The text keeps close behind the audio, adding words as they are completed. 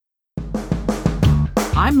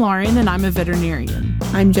I'm Lauren, and I'm a veterinarian.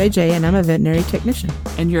 I'm JJ, and I'm a veterinary technician.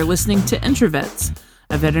 And you're listening to Introvets,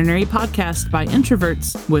 a veterinary podcast by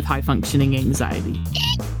introverts with high-functioning anxiety.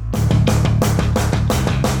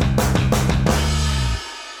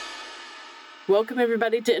 Welcome,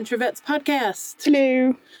 everybody, to Introvets Podcast.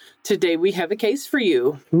 Hello. Today, we have a case for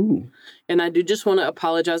you. Ooh. And I do just want to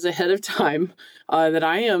apologize ahead of time that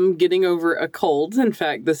I am getting over a cold. In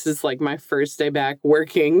fact, this is like my first day back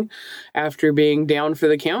working after being down for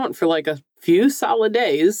the count for like a few solid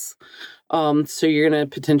days. So you're going to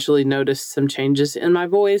potentially notice some changes in my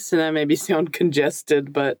voice, and I maybe sound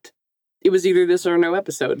congested, but it was either this or no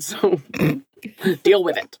episode, so deal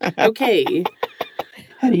with it. Okay.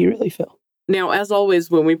 How do you really feel? Now, as always,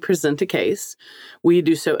 when we present a case, we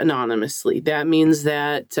do so anonymously. That means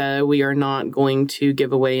that we are not going to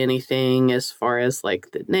give away anything as far as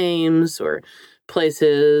like the names or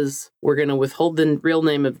places. We're going to withhold the real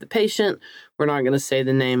name of the patient. We're not going to say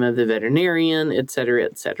the name of the veterinarian, et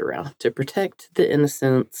cetera, to protect the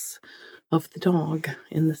innocence of the dog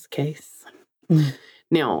in this case. Mm.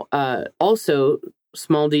 Now, also,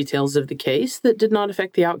 small details of the case that did not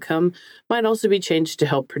affect the outcome might also be changed to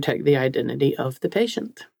help protect the identity of the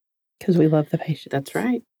patient. Because we love the patient. That's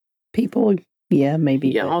right. People, yeah, maybe.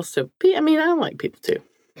 Yeah, also, I mean, I like people too,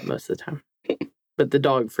 most of the time. But the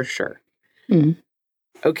dog for sure. Mm.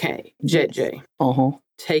 Okay, JJ. Yes.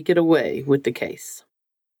 Take it away with the case.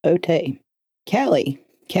 Okay. Callie.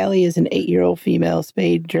 Callie is an 8-year-old female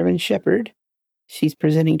spayed German Shepherd. She's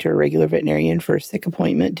presenting to a regular veterinarian for a sick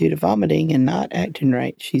appointment due to vomiting and not acting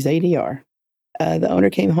right. She's ADR. The owner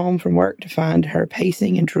came home from work to find her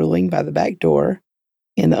pacing and drooling by the back door,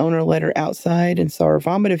 and the owner led her outside and saw her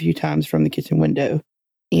vomit a few times from the kitchen window.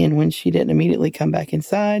 And when she didn't immediately come back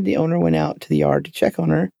inside, the owner went out to the yard to check on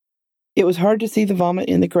her. It was hard to see the vomit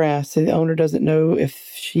in the grass, so the owner doesn't know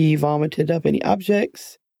if she vomited up any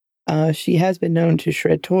objects. She has been known to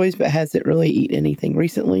shred toys, but hasn't really eaten anything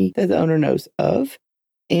recently that the owner knows of.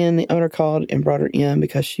 And the owner called and brought her in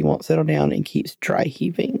because she won't settle down and keeps dry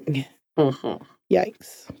heaving. Uh-huh.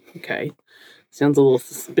 Yikes. Okay. Sounds a little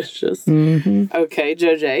suspicious. Mm-hmm. Okay,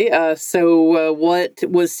 JJ. So what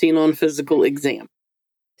was seen on physical exam?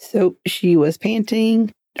 So she was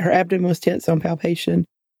panting, her abdomen was tense on palpation,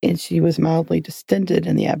 and she was mildly distended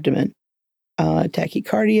in the abdomen.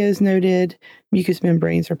 Tachycardia is noted. Mucous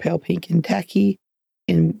membranes are pale pink and tacky,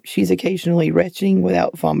 and she's occasionally retching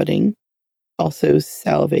without vomiting. Also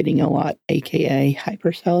salivating a lot, aka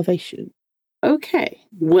hypersalivation. Okay,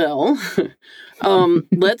 well,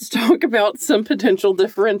 let's talk about some potential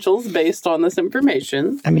differentials based on this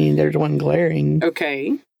information. I mean, there's one glaring.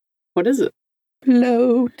 Okay, what is it?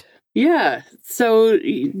 Bloat. Yeah, so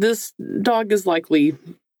this dog is likely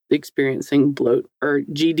experiencing bloat or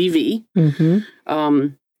GDV,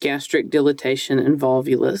 gastric dilatation and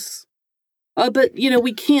volvulus. But,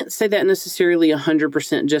 we can't say that necessarily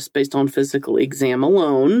 100% just based on physical exam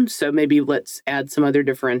alone. So maybe let's add some other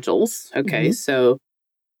differentials. Okay, so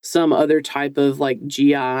some other type of like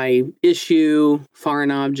GI issue,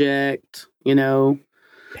 foreign object,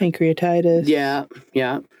 Pancreatitis.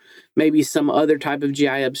 Yeah. Maybe some other type of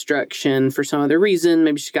GI obstruction for some other reason.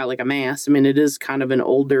 Maybe she's got like a mass. I mean, it is kind of an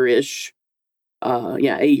older-ish,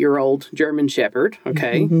 8-year-old German Shepherd.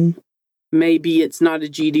 Okay. Mm-hmm. Maybe it's not a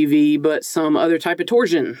GDV, but some other type of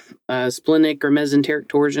torsion, splenic or mesenteric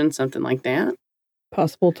torsion, something like that.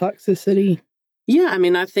 Possible toxicity. Yeah, I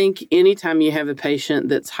mean, I think anytime you have a patient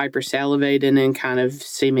that's hypersalivated and kind of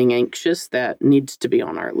seeming anxious, that needs to be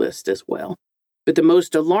on our list as well. But the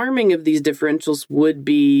most alarming of these differentials would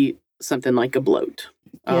be something like a bloat.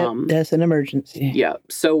 Yep, that's an emergency. Yeah.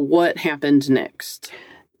 So what happened next?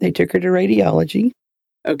 They took her to radiology.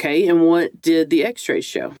 Okay. And what did the x-rays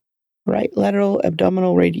show? Right lateral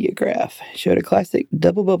abdominal radiograph showed a classic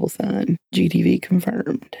double bubble sign. GDV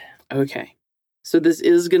confirmed. Okay. So this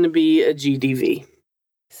is going to be a GDV.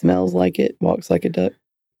 Smells like it, walks like a duck.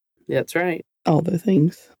 That's right. All the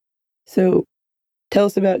things. So tell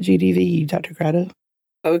us about GDV, Dr. Crowder.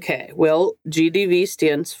 Okay, well, GDV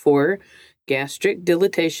stands for gastric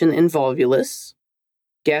dilatation and volvulus.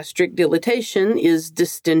 Gastric dilatation is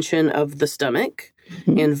distension of the stomach,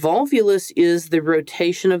 and volvulus is the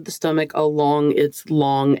rotation of the stomach along its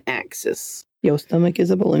long axis. Your stomach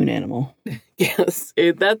is a balloon animal. Yes,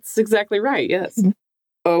 that's exactly right, yes. Mm-hmm.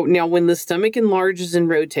 Oh, now when the stomach enlarges and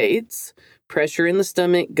rotates, pressure in the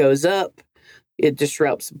stomach goes up. It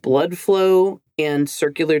disrupts blood flow and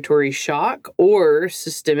circulatory shock or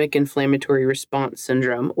systemic inflammatory response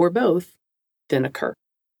syndrome, or both, then occur.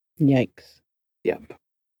 Yikes. Yep.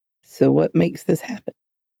 So what makes this happen?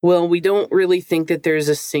 Well, we don't really think that there's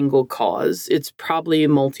a single cause. It's probably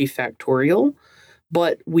multifactorial,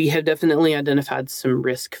 but we have definitely identified some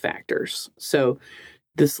risk factors. So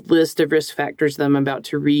this list of risk factors that I'm about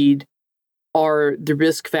to read are the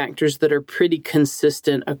risk factors that are pretty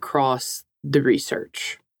consistent across the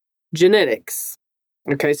research. Genetics.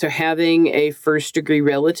 Okay, so having a first-degree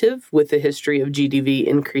relative with a history of GDV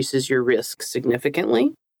increases your risk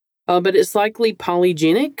significantly. But it's likely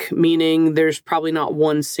polygenic, meaning there's probably not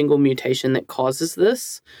one single mutation that causes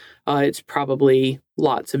this. It's probably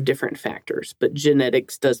lots of different factors, but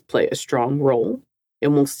genetics does play a strong role.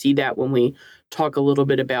 And we'll see that when we talk a little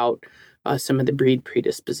bit about some of the breed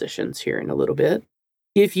predispositions here in a little bit.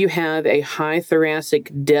 If you have a high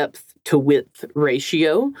thoracic depth to width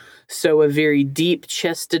ratio, so a very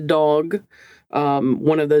deep-chested dog,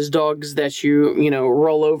 one of those dogs that you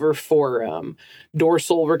roll over for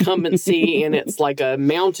dorsal recumbency and it's like a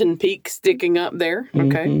mountain peak sticking up there,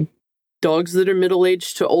 okay? Mm-hmm. Dogs that are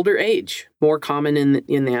middle-aged to older age, more common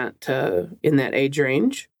in that age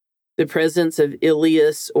range. The presence of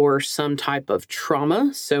ileus or some type of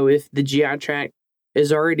trauma, so if the GI tract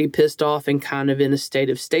is already pissed off and kind of in a state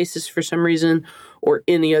of stasis for some reason, or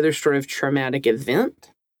any other sort of traumatic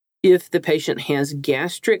event. If the patient has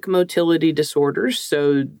gastric motility disorders,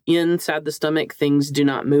 so inside the stomach things do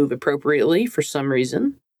not move appropriately for some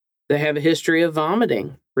reason. They have a history of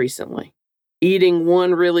vomiting recently. Eating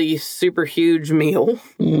one really super huge meal.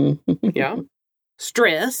 Yeah.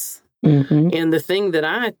 Stress. Mm-hmm. And the thing that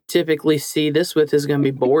I typically see this with is going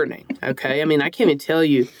to be boarding. Okay. I mean, I can't even tell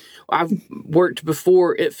you. I've worked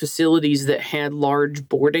before at facilities that had large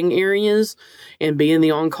boarding areas, and being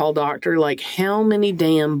the on-call doctor, like how many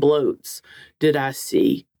damn bloats did I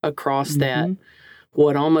see across that,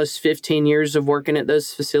 almost 15 years of working at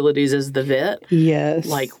those facilities as the vet? Yes.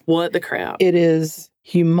 Like, what the crap? It is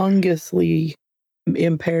humongously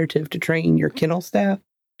imperative to train your kennel staff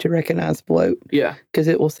to recognize bloat. Yeah. Because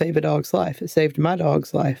it will save a dog's life. It saved my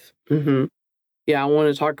dog's life. Mm-hmm. Yeah, I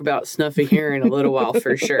want to talk about snuffy hair in a little while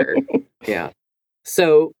for sure. Yeah.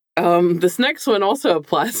 So this next one also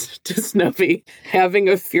applies to Snuffy, having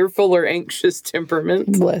a fearful or anxious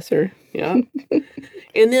temperament. Bless her. Yeah.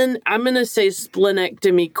 And then I'm going to say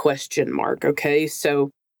splenectomy ? Okay. So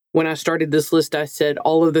when I started this list, I said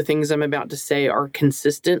all of the things I'm about to say are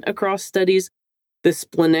consistent across studies. The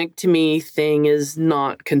splenectomy thing is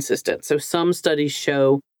not consistent. So some studies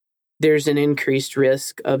show there's an increased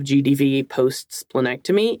risk of GDV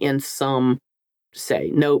post-splenectomy, and some say,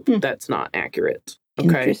 nope, that's not accurate. Okay.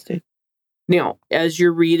 Interesting. Now, as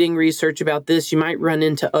you're reading research about this, you might run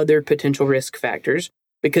into other potential risk factors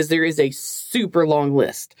because there is a super long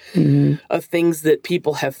list of things that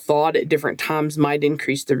people have thought at different times might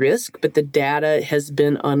increase the risk, but the data has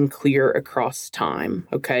been unclear across time.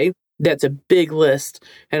 Okay. That's a big list,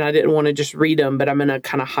 and I didn't want to just read them, but I'm going to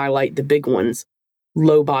kind of highlight the big ones.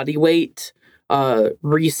 Low body weight,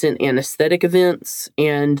 recent anesthetic events,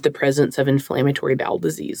 and the presence of inflammatory bowel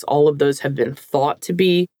disease. All of those have been thought to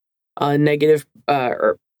be negative,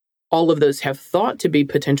 or all of those have thought to be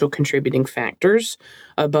potential contributing factors,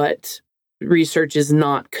 but research is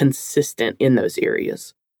not consistent in those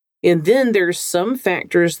areas. And then there's some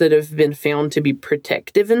factors that have been found to be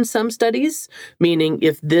protective in some studies, meaning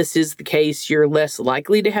if this is the case, you're less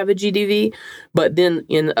likely to have a GDV. But then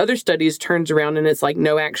in other studies, turns around and it's like,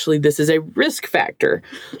 no, actually, this is a risk factor.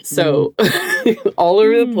 So all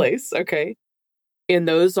over the place. Okay. And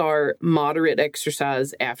those are moderate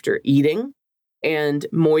exercise after eating and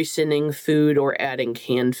moistening food or adding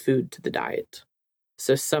canned food to the diet.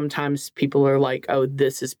 So sometimes people are like, oh,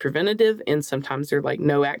 this is preventative. And sometimes they're like,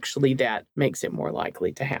 no, actually, that makes it more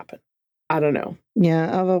likely to happen. I don't know. Yeah,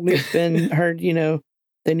 I've always been heard,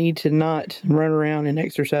 they need to not run around and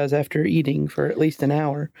exercise after eating for at least an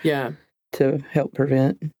hour. Yeah. To help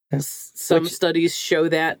prevent. Some studies show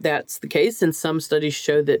that that's the case. And some studies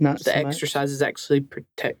show that the exercise is actually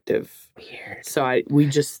protective. Weird. So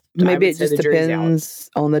maybe it just depends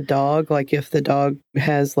on the dog. Like if the dog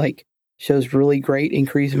has shows really great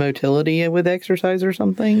increased motility with exercise or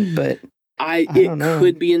something, but I don't know.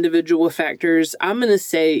 Could be individual factors. I'm going to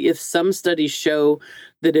say if some studies show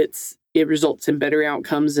that it results in better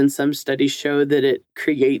outcomes and some studies show that it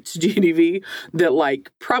creates GDV, that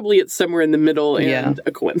probably it's somewhere in the middle and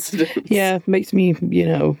a coincidence. Yeah, it makes me,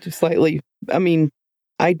 slightly,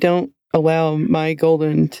 I don't allow my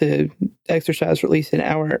golden to exercise for at least an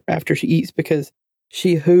hour after she eats because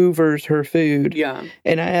she hoovers her food. Yeah.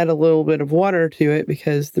 And I add a little bit of water to it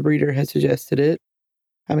because the breeder has suggested it.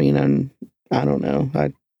 I don't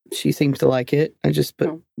know. She seems to like it. I just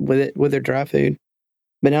put with her dry food.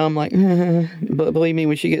 But now I'm like, but believe me,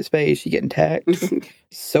 when she gets spayed, she's getting tacked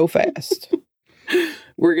so fast.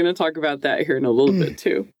 We're going to talk about that here in a little bit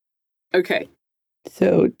too. Okay.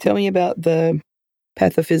 So tell me about the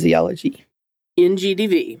pathophysiology. In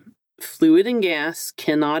GDV, fluid and gas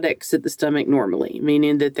cannot exit the stomach normally,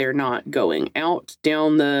 meaning that they're not going out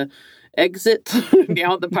down the exit,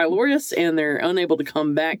 down the pylorus, and they're unable to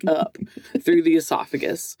come back up through the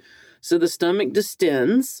esophagus. So the stomach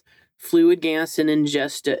distends, fluid, gas, and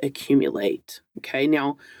ingesta accumulate. Okay,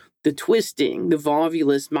 now the twisting, the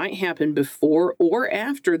volvulus, might happen before or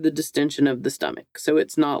after the distension of the stomach. So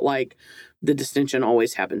it's not like the distension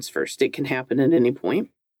always happens first. It can happen at any point.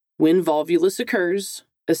 When volvulus occurs,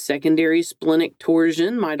 a secondary splenic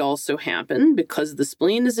torsion might also happen because the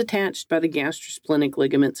spleen is attached by the gastrosplenic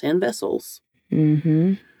ligaments and vessels.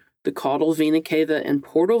 Mm-hmm. The caudal vena cava and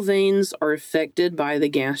portal veins are affected by the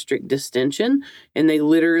gastric distension, and they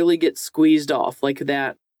literally get squeezed off like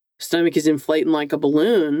that. Stomach is inflating like a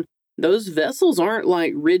balloon. Those vessels aren't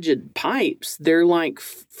like rigid pipes. They're like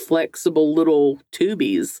flexible little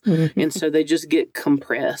tubies, and so they just get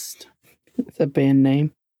compressed. It's a band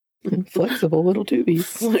name. Flexible little tubies.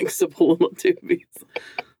 Flexible little tubies.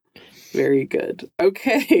 Very good.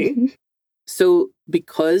 Okay. So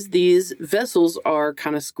because these vessels are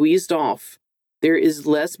kind of squeezed off, there is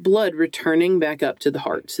less blood returning back up to the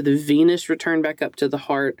heart. So the venous return back up to the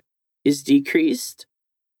heart is decreased.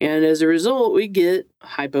 And as a result, we get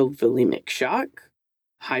hypovolemic shock,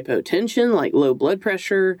 hypotension, like low blood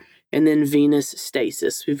pressure, and then venous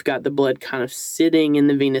stasis. We've got the blood kind of sitting in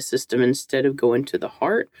the venous system instead of going to the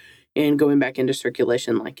heart and going back into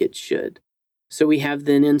circulation like it should. So we have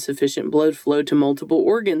then insufficient blood flow to multiple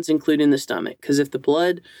organs, including the stomach, because if the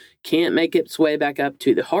blood can't make its way back up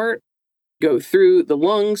to the heart, go through the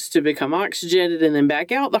lungs to become oxygenated, and then back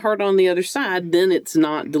out the heart on the other side, then it's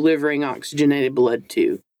not delivering oxygenated blood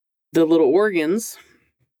to the little organs.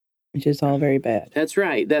 Which is all very bad. That's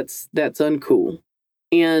right. That's uncool.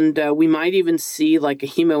 And we might even see like a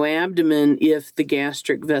hemoabdomen if the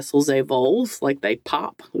gastric vessels avulse, like they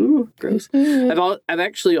pop. Ooh, gross. I've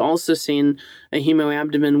actually also seen a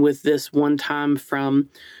hemoabdomen with this one time from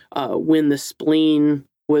when the spleen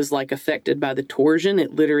was like affected by the torsion.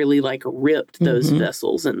 It literally like ripped those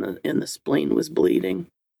vessels, and the spleen was bleeding.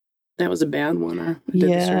 That was a bad one. I did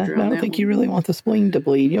the surgery on I don't think you really want the spleen to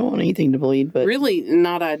bleed. You don't want anything to bleed, but really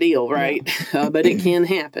not ideal, right? No. But it can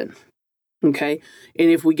happen. Okay. And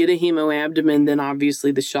if we get a hemoabdomen, then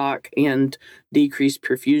obviously the shock and decreased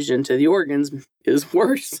perfusion to the organs is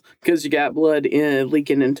worse because you got blood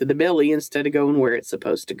leaking into the belly instead of going where it's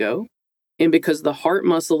supposed to go. And because the heart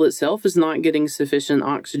muscle itself is not getting sufficient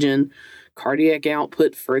oxygen, cardiac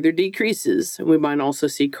output further decreases. We might also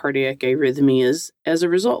see cardiac arrhythmias as a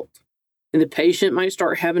result. And the patient might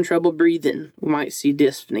start having trouble breathing. We might see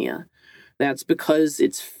dyspnea. That's because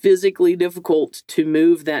it's physically difficult to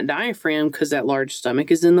move that diaphragm because that large stomach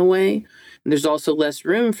is in the way. And there's also less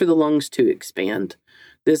room for the lungs to expand.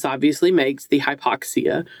 This obviously makes the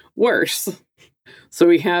hypoxia worse. So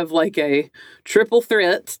we have like a triple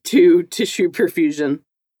threat to tissue perfusion.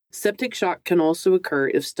 Septic shock can also occur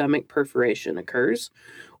if stomach perforation occurs,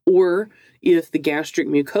 or if the gastric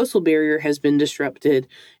mucosal barrier has been disrupted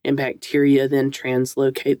and bacteria then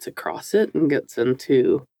translocates across it and gets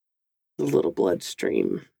into the little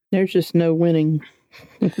bloodstream. There's just no winning.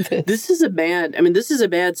 This is a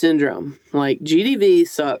bad syndrome. Like GDV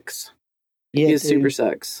sucks. Yeah, it super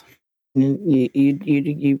sucks.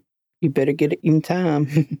 You better get it in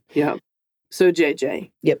time. Yeah. So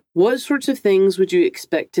JJ. Yep. What sorts of things would you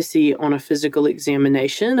expect to see on a physical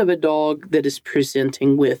examination of a dog that is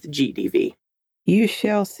presenting with GDV? You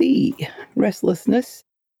shall see restlessness,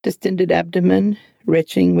 distended abdomen,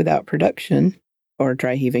 retching without production or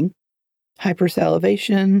dry heaving,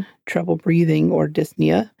 hypersalivation, trouble breathing or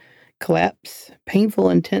dyspnea, collapse, painful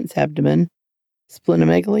intense abdomen,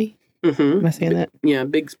 splenomegaly. Am I saying that? Yeah,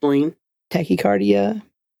 big spleen. Tachycardia,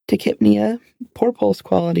 tachypnea, poor pulse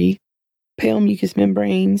quality, pale mucous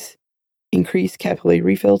membranes, increased capillary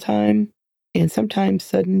refill time, and sometimes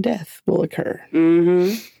sudden death will occur.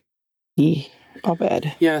 All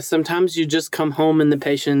bad. Yeah, sometimes you just come home and the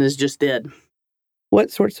patient is just dead. What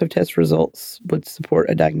sorts of test results would support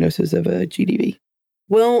a diagnosis of a GDV?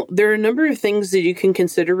 Well, there are a number of things that you can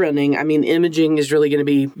consider running. I mean, imaging is really going to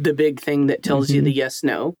be the big thing that tells you the yes,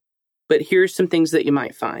 no. But here's some things that you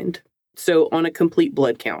might find. So on a complete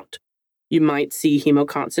blood count, you might see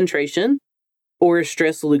hemoconcentration or a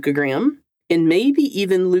stress leukogram, and maybe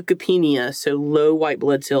even leukopenia, so low white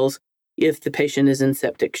blood cells if the patient is in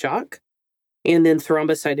septic shock. And then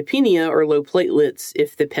thrombocytopenia or low platelets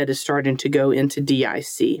if the pet is starting to go into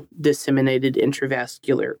DIC, disseminated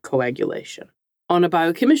intravascular coagulation. On a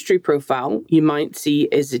biochemistry profile, you might see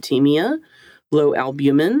azotemia, low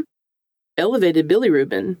albumin, elevated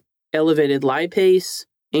bilirubin, elevated lipase,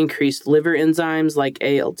 increased liver enzymes like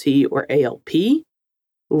ALT or ALP,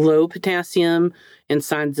 low potassium, and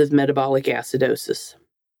signs of metabolic acidosis.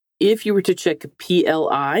 If you were to check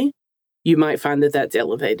PLI, you might find that that's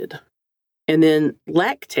elevated. And then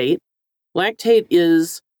lactate. Lactate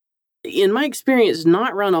is, in my experience,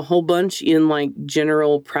 not run a whole bunch in like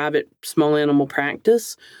general private small animal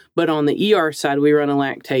practice, but on the ER side, we run a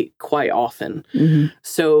lactate quite often. Mm-hmm.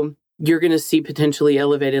 So you're going to see potentially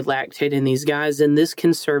elevated lactate in these guys, and this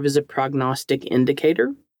can serve as a prognostic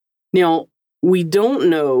indicator. Now, we don't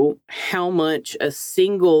know how much a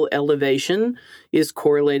single elevation is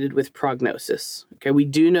correlated with prognosis. Okay, we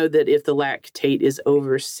do know that if the lactate is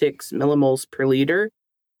over 6 millimoles per liter,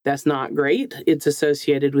 that's not great. It's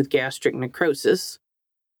associated with gastric necrosis.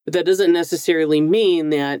 But that doesn't necessarily mean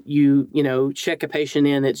that you check a patient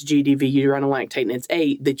in, it's GDV, you run a lactate and it's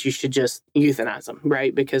 8, that you should just euthanize them,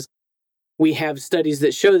 right? Because we have studies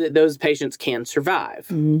that show that those patients can survive.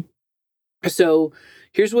 Mm-hmm. So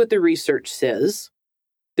here's what the research says.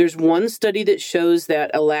 There's one study that shows that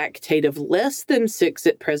a lactate of less than 6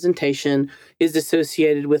 at presentation is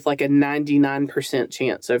associated with like a 99%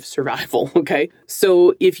 chance of survival, okay?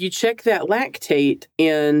 So if you check that lactate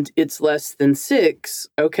and it's less than 6,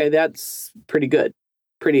 okay, that's pretty good.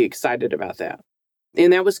 Pretty excited about that.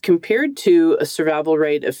 And that was compared to a survival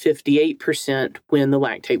rate of 58% when the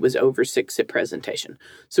lactate was over 6 at presentation.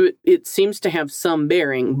 So it seems to have some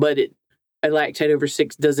bearing, but a lactate over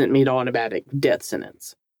 6 doesn't mean automatic death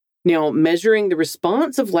sentence. Now, measuring the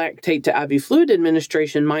response of lactate to IV fluid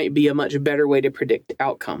administration might be a much better way to predict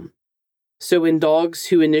outcome. So in dogs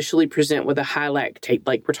who initially present with a high lactate,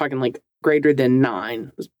 like we're talking like greater than 9,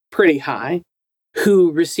 it was pretty high,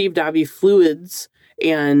 who received IV fluids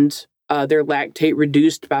and their lactate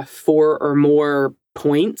reduced by 4 or more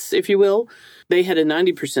points, if you will, they had a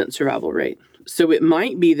 90% survival rate. So it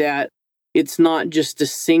might be that it's not just a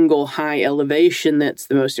single high elevation that's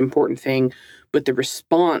the most important thing, but the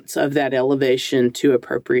response of that elevation to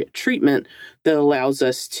appropriate treatment that allows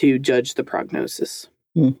us to judge the prognosis.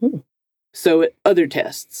 Mm-hmm. So other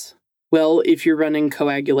tests. Well, if you're running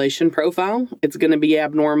coagulation profile, it's going to be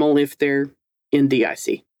abnormal if they're in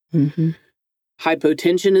DIC. Mm-hmm.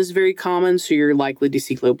 Hypotension is very common, so you're likely to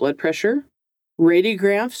see low blood pressure.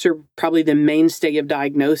 Radiographs are probably the mainstay of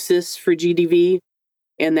diagnosis for GDV.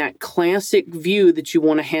 And that classic view that you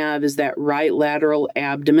want to have is that right lateral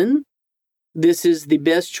abdomen. This is the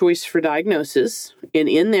best choice for diagnosis. And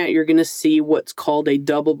in that, you're going to see what's called a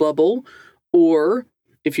double bubble, or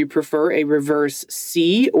if you prefer, a reverse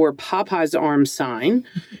C or Popeye's arm sign.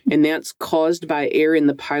 And that's caused by air in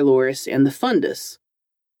the pylorus and the fundus.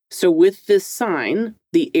 So with this sign,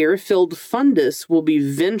 the air-filled fundus will be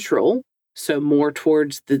ventral, so more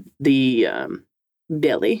towards the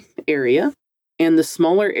belly area. And the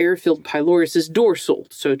smaller air-filled pylorus is dorsal,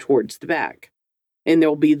 so towards the back. And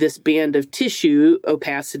there'll be this band of tissue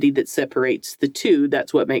opacity that separates the two.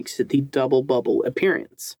 That's what makes it the double bubble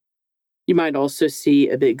appearance. You might also see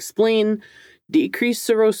a big spleen, decreased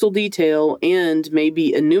serosal detail, and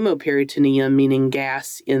maybe a pneumoperitoneum, meaning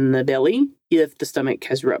gas in the belly, if the stomach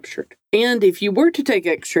has ruptured. And if you were to take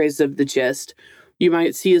x-rays of the chest, you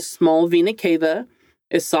might see a small vena cava,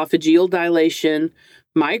 esophageal dilation,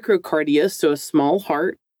 microcardia, so a small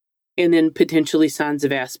heart, and then potentially signs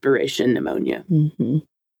of aspiration pneumonia. Mm-hmm.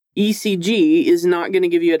 ECG is not going to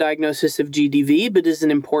give you a diagnosis of GDV, but is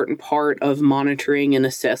an important part of monitoring and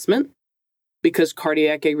assessment because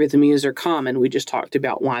cardiac arrhythmias are common. We just talked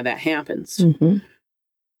about why that happens. Mm-hmm.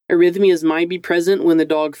 Arrhythmias might be present when the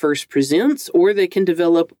dog first presents, or they can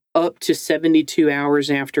develop up to 72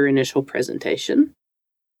 hours after initial presentation.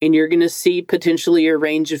 And you're going to see potentially a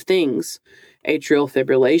range of things: atrial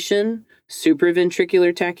fibrillation,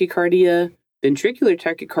 supraventricular tachycardia, ventricular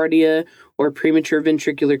tachycardia, or premature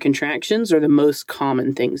ventricular contractions are the most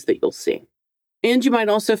common things that you'll see. And you might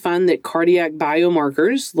also find that cardiac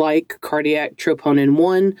biomarkers like cardiac troponin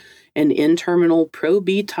 1 and N-terminal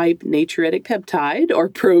pro-B type natriuretic peptide, or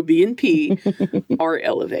pro-BNP, are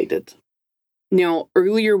elevated. Now,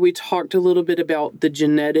 earlier we talked a little bit about the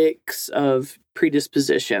genetics of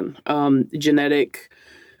predisposition. Genetic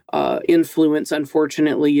influence,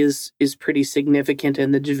 unfortunately, is pretty significant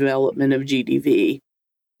in the development of GDV.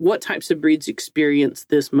 What types of breeds experience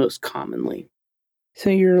this most commonly? So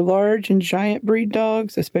your large and giant breed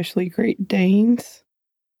dogs, especially Great Danes,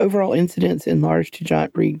 overall incidence in large to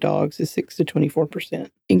giant breed dogs is 6 to 24%.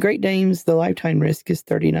 In Great Danes, the lifetime risk is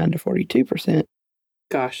 39 to 42%.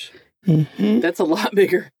 Gosh, Mm-hmm. that's a lot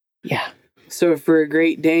bigger. Yeah. So for a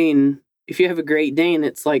Great Dane, if you have a Great Dane,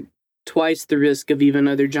 it's like twice the risk of even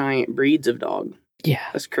other giant breeds of dog. Yeah.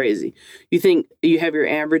 That's crazy. You think you have your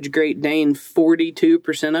average Great Dane,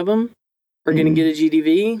 42% of them are going to get a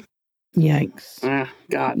GDV? Yikes. Ah,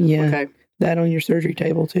 God. Yeah. Okay. That on your surgery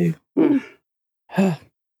table, too. Mm.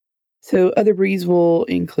 So other breeds will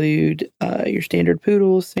include your standard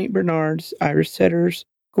poodles, St. Bernards, Irish setters,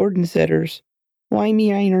 Gordon setters,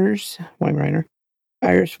 Weimaraner,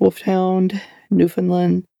 Irish wolfhound,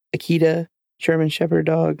 Newfoundland, Akita, German shepherd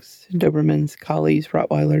dogs, Dobermans, collies,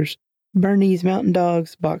 Rottweilers, Bernese mountain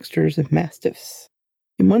dogs, Boxsters, and Mastiffs.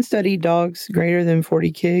 In one study, dogs greater than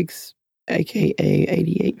 40 kgs, aka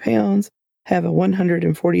 88 pounds, have a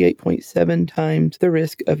 148.7 times the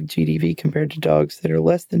risk of GDV compared to dogs that are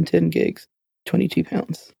less than 10 gigs, 22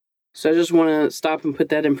 pounds. So I just want to stop and put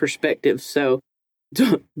that in perspective. So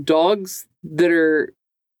dogs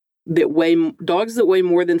that weigh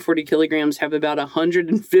more than 40 kilograms have about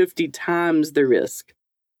 150 times the risk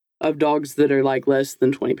of dogs that are like less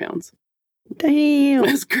than 20 pounds. Damn.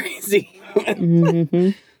 That's crazy. Mm-hmm.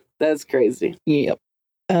 That's crazy. Yep.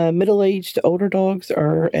 Middle-aged older dogs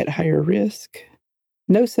are at higher risk.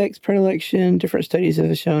 No sex predilection. Different studies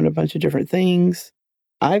have shown a bunch of different things.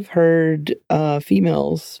 I've heard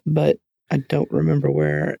females, but I don't remember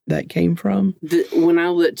where that came from. When I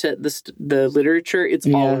looked at the literature, it's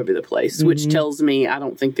all over the place, which tells me I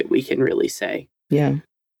don't think that we can really say. Yeah.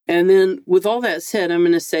 And then with all that said, I'm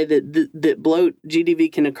going to say that bloat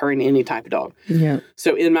GDV can occur in any type of dog. Yeah.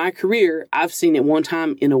 So in my career, I've seen it one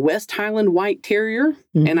time in a West Highland White Terrier,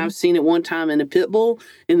 and I've seen it one time in a pit bull.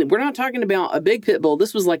 And we're not talking about a big pit bull.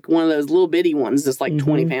 This was like one of those little bitty ones that's like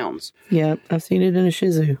 20 pounds. Yeah, I've seen it in a Shih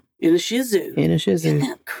Tzu. In a Shih Tzu. Isn't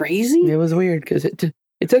that crazy? It was weird because it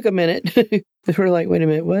took a minute. We're like, wait a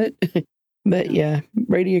minute, what? But yeah,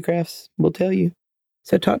 radiographs will tell you.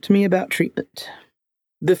 So talk to me about treatment.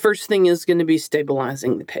 The first thing is going to be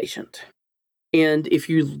stabilizing the patient. And if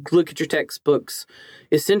you look at your textbooks,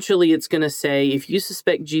 essentially it's going to say, if you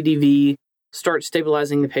suspect GDV, start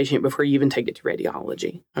stabilizing the patient before you even take it to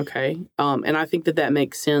radiology. Okay? And I think that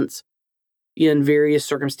makes sense in various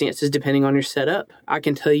circumstances, depending on your setup. I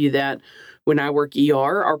can tell you that when I work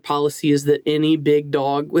ER, our policy is that any big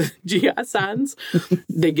dog with GI signs,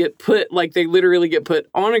 they literally get put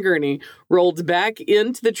on a gurney, rolled back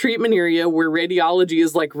into the treatment area where radiology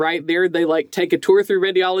is like right there. They like take a tour through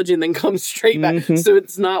radiology and then come straight back. So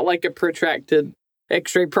it's not like a protracted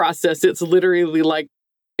x-ray process. It's literally like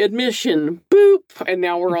admission, boop, and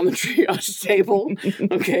now we're on the triage table.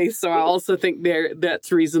 Okay, so I also think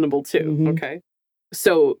that's reasonable too. Okay.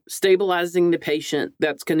 So stabilizing the patient,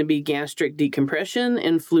 that's going to be gastric decompression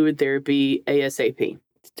and fluid therapy ASAP.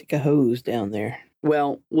 Stick a hose down there.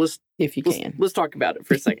 Well, let's talk about it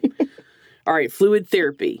for a second. All right, fluid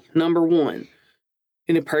therapy. Number one,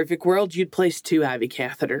 in a perfect world, you'd place 2 IV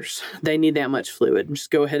catheters. They need that much fluid.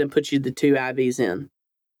 Just go ahead and put you the 2 IVs in.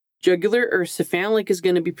 Jugular or cephalic is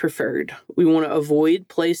going to be preferred. We want to avoid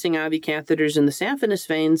placing IV catheters in the saphenous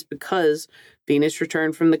veins because venous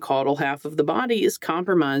return from the caudal half of the body is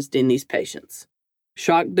compromised in these patients.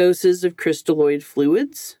 Shock doses of crystalloid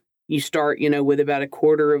fluids. You start, with about a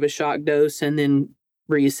quarter of a shock dose and then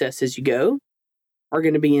reassess as you go, are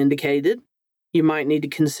going to be indicated. You might need to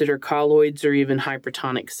consider colloids or even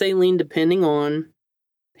hypertonic saline depending on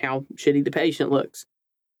how shitty the patient looks.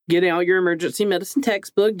 Get out your emergency medicine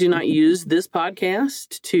textbook. Do not use this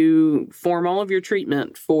podcast to form all of your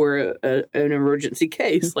treatment for an emergency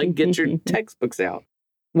case. Like, get your textbooks out.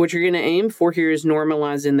 What you're going to aim for here is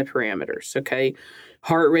normalizing the parameters, okay?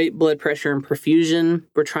 Heart rate, blood pressure, and perfusion.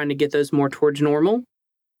 We're trying to get those more towards normal.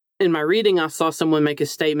 In my reading, I saw someone make a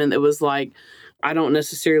statement that was like, I don't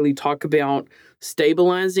necessarily talk about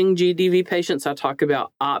stabilizing GDV patients. I talk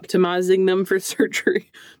about optimizing them for surgery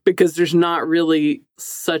because there's not really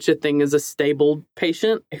such a thing as a stable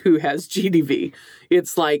patient who has GDV.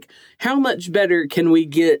 It's like, how much better can we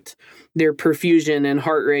get their perfusion and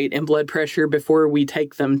heart rate and blood pressure before we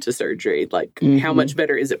take them to surgery? Like, how much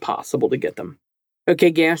better is it possible to get them? Okay,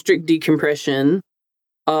 gastric decompression.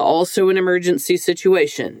 Also an emergency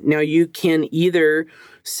situation. Now, you can either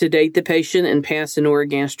sedate the patient and pass an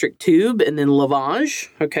orogastric tube and then lavage,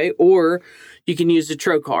 okay? Or you can use a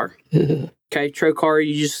trocar. Okay, trocar,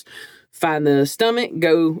 you just find the stomach,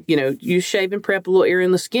 go, you shave and prep a little area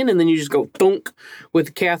in the skin, and then you just go thunk with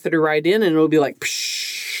the catheter right in, and it'll be like,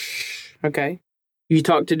 psh, okay? You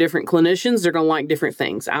talk to different clinicians, they're going to like different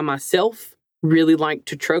things. I myself really like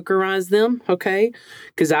to trocarize them, okay?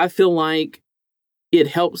 Because I feel like it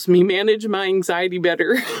helps me manage my anxiety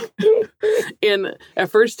better. And at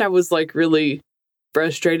first I was like really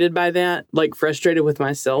frustrated by that, like frustrated with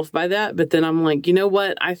myself by that. But then I'm like, you know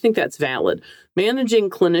what? I think that's valid. Managing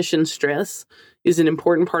clinician stress is an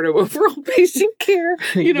important part of overall patient care.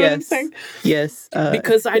 You know what I'm saying? Yes.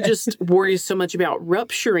 Because I just worry so much about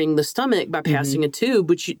rupturing the stomach by passing a tube,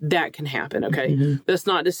 which that can happen, okay? That's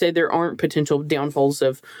not to say there aren't potential downfalls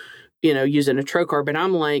of, using a trocar, but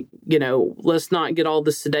I'm like, let's not get all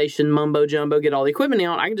the sedation mumbo jumbo, get all the equipment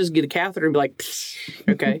out. I can just get a catheter and be like, psh,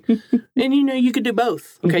 okay? And, you could do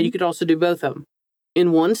both, okay? You could also do both of them.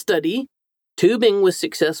 In one study, tubing was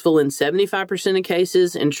successful in 75% of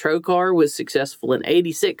cases, and trocar was successful in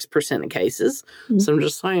 86% of cases. So I'm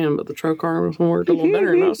just saying, but the trocar worked a little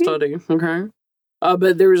better in that study, okay?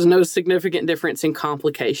 But there was no significant difference in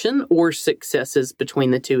complication or successes between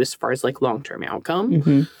the two as far as like long-term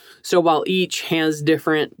outcome. So while each has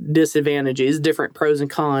different disadvantages, different pros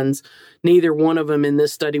and cons, neither one of them in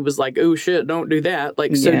this study was like, oh shit, don't do that.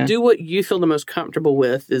 So do what you feel the most comfortable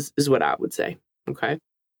with is what I would say. Okay.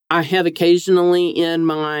 I have occasionally in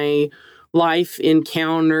my life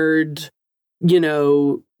encountered,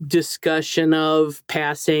 discussion of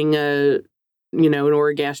passing an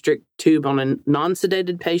orogastric tube on a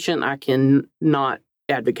non-sedated patient. I can not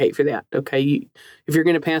advocate for that. Okay. If you're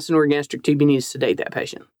going to pass an orogastric tube, you need to sedate that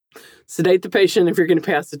patient. Sedate the patient if you're going to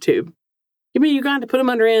pass the tube. You're going to put them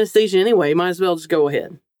under anesthesia anyway. Might as well just go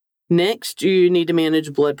ahead. Next, you need to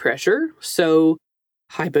manage blood pressure. So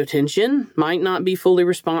hypotension might not be fully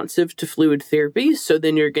responsive to fluid therapy. So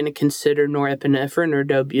then you're going to consider norepinephrine or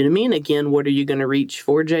dobutamine. Again, what are you going to reach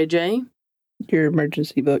for, JJ? Your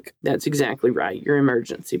emergency book. That's exactly right. Your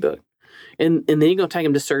emergency book. And then you're going to take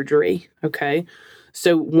them to surgery. Okay.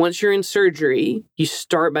 So once you're in surgery, you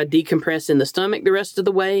start by decompressing the stomach the rest of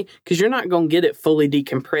the way because you're not going to get it fully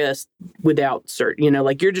decompressed without surgery.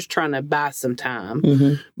 You're just trying to buy some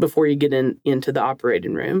time before you get into the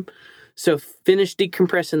operating room. So finish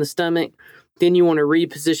decompressing the stomach. Then you want to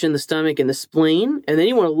reposition the stomach and the spleen. And then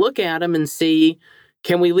you want to look at them and see,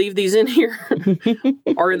 can we leave these in here?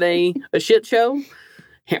 Are they a shit show?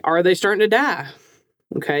 Are they starting to die?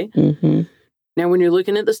 Okay. Now, when you're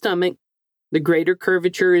looking at the stomach, the greater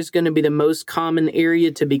curvature is going to be the most common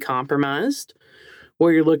area to be compromised. What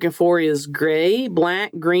you're looking for is gray,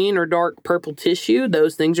 black, green, or dark purple tissue.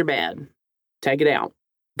 Those things are bad. Take it out.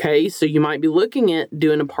 Okay, so you might be looking at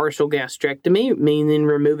doing a partial gastrectomy, meaning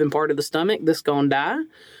removing part of the stomach that's going to die,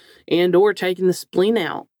 and or taking the spleen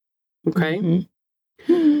out. Okay?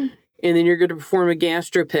 And then you're going to perform a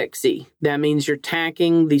gastropexy. That means you're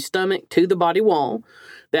tacking the stomach to the body wall.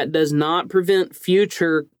 That does not prevent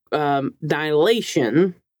future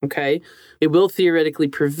dilation, okay? It will theoretically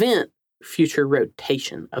prevent future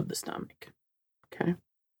rotation of the stomach, okay?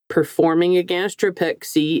 Performing a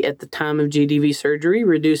gastropexy at the time of GDV surgery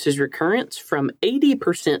reduces recurrence from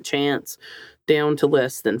 80% chance down to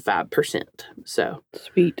less than 5%. So,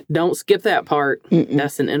 sweet. Don't skip that part.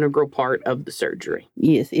 That's an integral part of the surgery.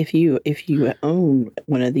 Yes, if you own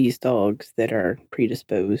one of these dogs that are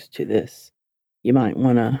predisposed to this, you might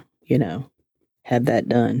want to, have that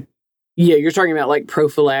done. Yeah, you're talking about like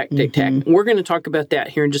prophylactic tack. We're going to talk about that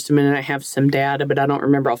here in just a minute. I have some data, but I don't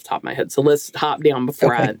remember off the top of my head. So let's hop down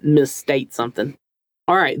before I misstate something.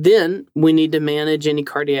 All right, then we need to manage any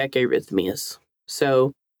cardiac arrhythmias.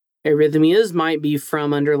 So arrhythmias might be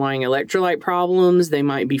from underlying electrolyte problems. They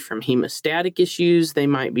might be from hemostatic issues. They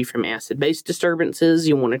might be from acid-base disturbances.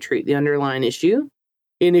 You want to treat the underlying issue.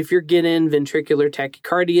 And if you're getting ventricular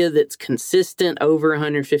tachycardia that's consistent over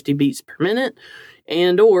 150 beats per minute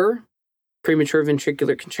and or premature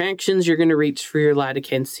ventricular contractions, you're going to reach for your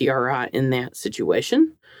lidocaine CRI in that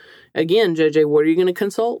situation. Again, JJ, what are you going to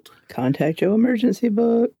consult? Contact your emergency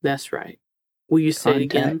book. That's right. Will you say it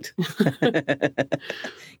again?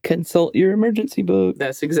 Consult your emergency book.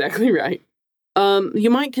 That's exactly right.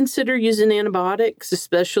 You might consider using antibiotics,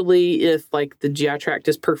 especially if like the GI tract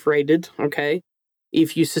is perforated, okay?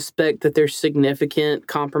 If you suspect that there's significant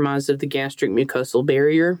compromise of the gastric mucosal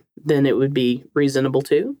barrier, then it would be reasonable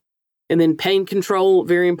too. And then pain control,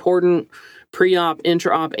 very important, pre-op,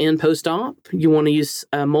 intra-op, and post-op. You want to use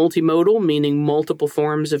multimodal, meaning multiple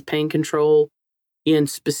forms of pain control, and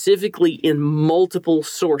specifically in multiple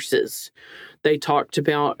sources. They talked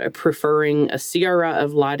about preferring a CRI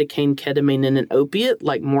of lidocaine, ketamine, and an opiate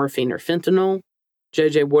like morphine or fentanyl.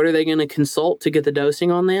 JJ, what are they going to consult to get the dosing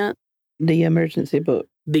on that? The emergency book.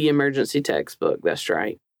 The emergency textbook, that's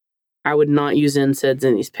right. I would not use NSAIDs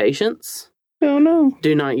in these patients. Oh, no.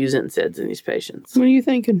 Do not use NSAIDs in these patients. What are you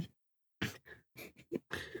thinking?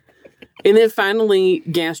 And then finally,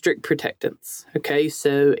 gastric protectants. Okay,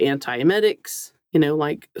 so antiemetics,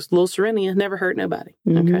 like little Serenia, never hurt nobody.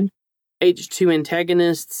 Okay. H2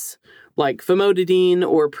 antagonists like famotidine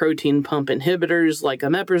or protein pump inhibitors like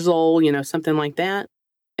omeprazole, something like that.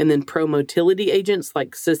 And then pro-motility agents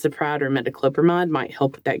like cisapride or metoclopramide might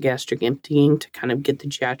help with that gastric emptying to kind of get the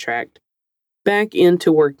GI tract back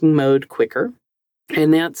into working mode quicker.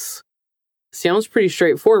 And that's sounds pretty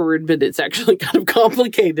straightforward, but it's actually kind of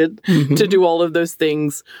complicated to do all of those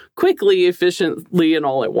things quickly, efficiently, and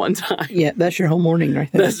all at one time. Yeah, that's your whole morning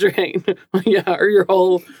right there. That's right. Yeah,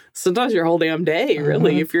 or sometimes your whole damn day,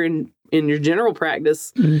 really, if you're in your general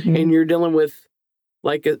practice and you're dealing with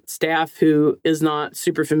like a staff who is not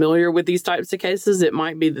super familiar with these types of cases. It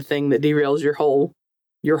might be the thing that derails your whole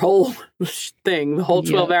thing. The whole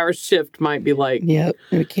 12-hour shift might be like... Yep,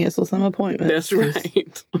 and cancel some appointments. That's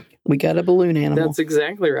right. We got a balloon animal. That's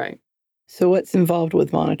exactly right. So what's involved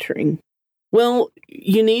with monitoring? Well,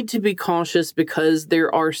 you need to be cautious because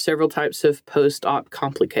there are several types of post-op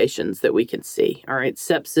complications that we can see. All right,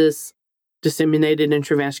 sepsis, disseminated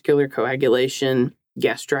intravascular coagulation,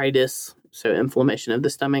 gastritis, so inflammation of the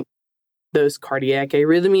stomach. Those cardiac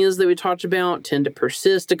arrhythmias that we talked about tend to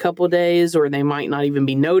persist a couple of days, or they might not even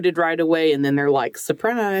be noted right away, and then they're like,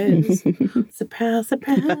 surprise, surprise,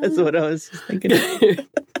 surprise. That's what I was just thinking.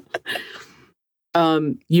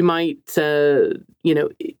 You might,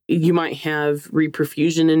 you might have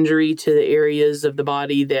reperfusion injury to the areas of the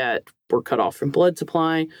body that were cut off from blood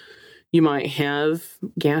supply. You might have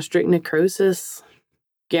gastric necrosis.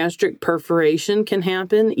 Gastric perforation can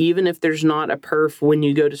happen, even if there's not a perf when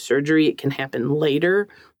you go to surgery. It can happen later.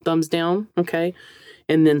 Thumbs down, okay?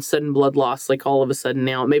 And then sudden blood loss, like all of a sudden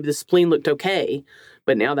now. Maybe the spleen looked okay,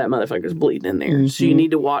 but now that motherfucker's bleeding in there. So you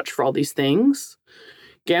need to watch for all these things.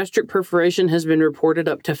 Gastric perforation has been reported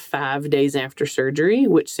up to 5 days after surgery,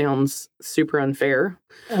 which sounds super unfair.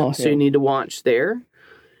 So you need to watch there.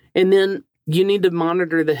 And then you need to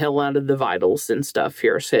monitor the hell out of the vitals and stuff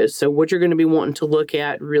here. So what you're going to be wanting to look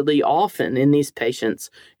at really often in these patients,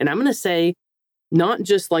 and I'm going to say not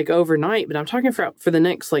just like overnight, but I'm talking for the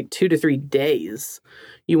next like 2 to 3 days.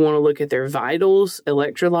 You want to look at their vitals,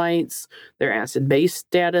 electrolytes, their acid-base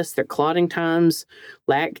status, their clotting times,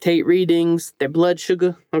 lactate readings, their blood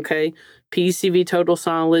sugar, okay, PCV total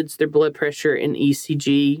solids, their blood pressure, and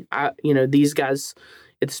ECG. These guys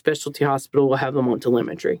at the specialty hospital will have them on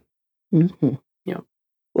telemetry. Yeah.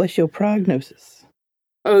 What's your prognosis?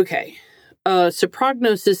 Okay. So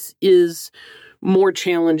prognosis is more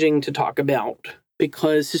challenging to talk about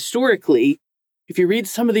because historically, if you read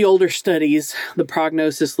some of the older studies, the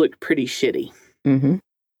prognosis looked pretty shitty. We're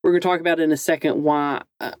going to talk about in a second why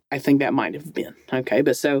I think that might have been. Okay.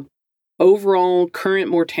 But so overall, current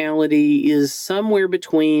mortality is somewhere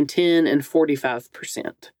between 10 and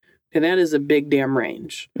 45%. And that is a big damn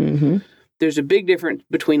range. There's a big difference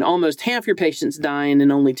between almost half your patients dying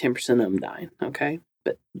and only 10% of them dying, okay?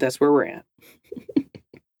 But that's where we're at.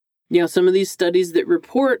 Some of these studies that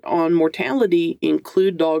report on mortality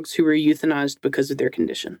include dogs who were euthanized because of their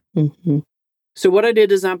condition. So what I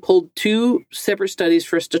did is I pulled 2 separate studies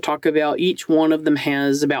for us to talk about. Each one of them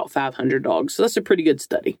has about 500 dogs, so that's a pretty good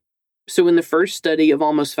study. So in the first study of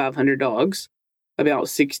almost 500 dogs, about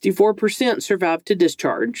 64% survived to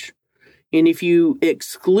discharge. And if you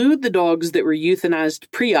exclude the dogs that were euthanized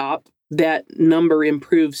pre-op, that number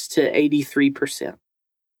improves to 83%.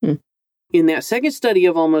 In that second study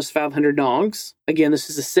of almost 500 dogs, again, this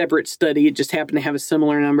is a separate study, it just happened to have a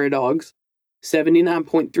similar number of dogs,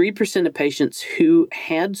 79.3% of patients who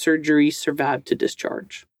had surgery survived to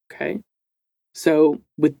discharge. Okay. So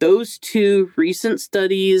with those 2 recent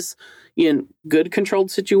studies in good controlled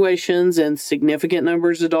situations and significant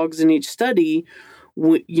numbers of dogs in each study,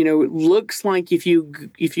 it looks like if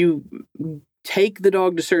you take the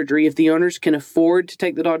dog to surgery, if the owners can afford to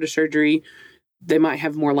take the dog to surgery, they might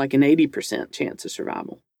have more like an 80% chance of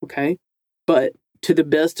survival, okay? But to the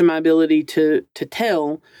best of my ability to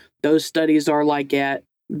tell, those studies are like at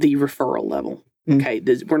the referral level, okay?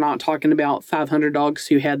 We're not talking about 500 dogs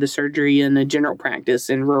who had the surgery in a general practice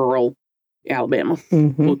in rural Alabama.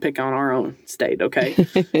 We'll pick on our own state, okay?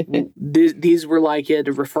 These were like at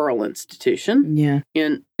a referral institution. Yeah.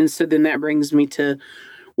 And so then that brings me to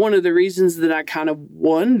one of the reasons that I kind of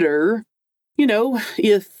wonder,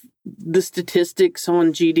 if the statistics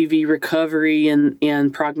on GDV recovery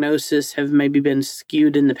and prognosis have maybe been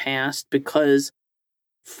skewed in the past because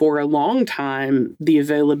for a long time, the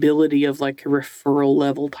availability of like a referral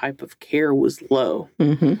level type of care was low.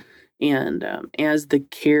 And as the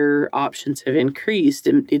care options have increased,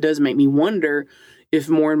 it does make me wonder if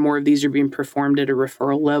more and more of these are being performed at a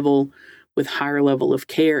referral level with higher level of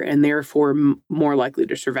care and therefore more likely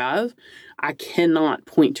to survive. I cannot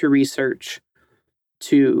point to research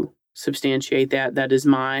to substantiate that. That is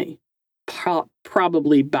my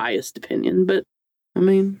probably biased opinion, but I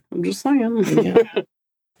mean, I'm just saying. Yeah.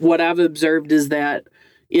 What I've observed is that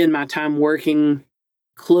in my time working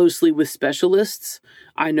closely with specialists,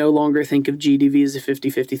 I no longer think of GDV as a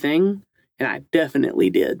 50-50 thing, and I definitely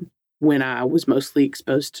did when I was mostly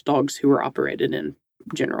exposed to dogs who were operated in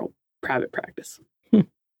general private practice.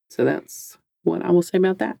 So that's what I will say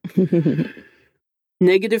about that.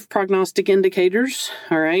 Negative prognostic indicators,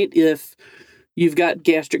 all right, if you've got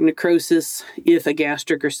gastric necrosis, if a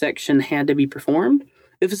gastric resection had to be performed,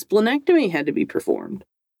 if a splenectomy had to be performed,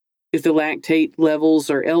 if the lactate levels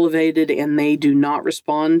are elevated and they do not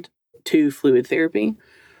respond to fluid therapy,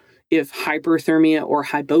 if hyperthermia or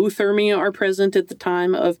hypothermia are present at the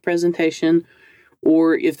time of presentation,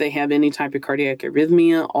 or if they have any type of cardiac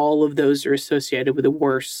arrhythmia, all of those are associated with a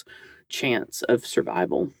worse chance of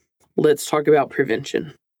survival. Let's talk about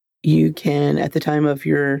prevention. You can, at the time of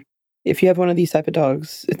if you have one of these type of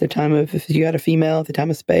dogs, if you got a female at the time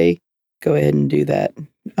of spay, go ahead and do that.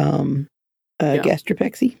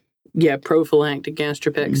 Gastropexy. Yeah, prophylactic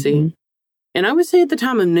gastropexy. Mm-hmm. And I would say at the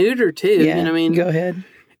time of neuter, too. Yeah, you know what I mean? Go ahead.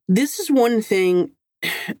 This is one thing,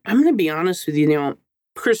 I'm going to be honest with you.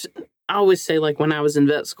 Chris, I always say, like, when I was in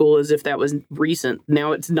vet school, as if that was recent.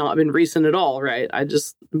 Now it's not been recent at all, right? I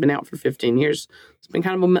just been out for 15 years. It's been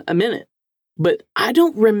kind of a minute. But I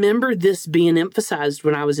don't remember this being emphasized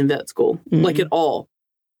when I was in vet school, like at all.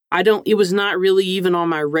 It was not really even on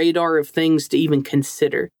my radar of things to even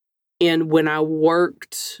consider. And when I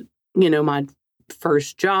worked, my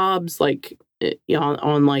first jobs, like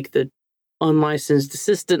on like the unlicensed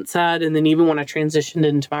assistant side, and then even when I transitioned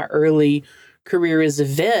into my early career as a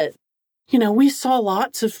vet, we saw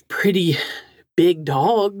lots of pretty big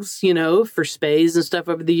dogs, for spays and stuff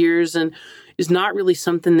over the years, and it's not really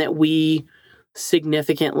something that we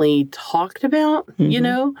significantly talked about,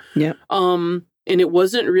 Yeah. And it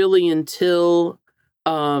wasn't really until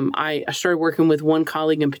I started working with one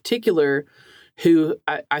colleague in particular who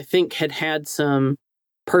I think had some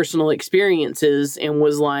personal experiences and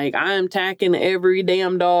was like, I'm tacking every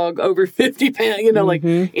damn dog over 50 pounds, like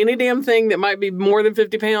any damn thing that might be more than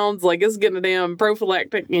 50 pounds, like it's getting a damn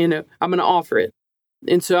prophylactic, I'm going to offer it.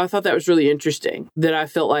 And so I thought that was really interesting, that I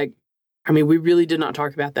felt like, we really did not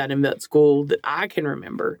talk about that in vet school that I can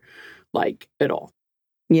remember, like, at all.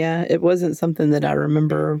 Yeah, it wasn't something that I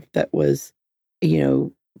remember that was,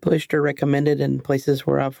 pushed or recommended in places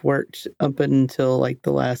where I've worked up until, like,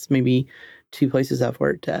 the last maybe 2 places I've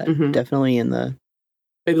worked at. Definitely in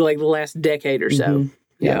maybe like the last decade or so.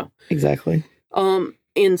 Yeah, exactly.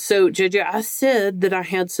 And so, JJ, I said that I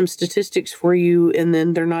had some statistics for you, and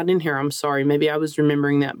then they're not in here. I'm sorry. Maybe I was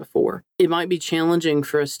remembering that before. It might be challenging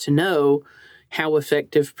for us to know how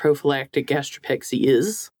effective prophylactic gastropexy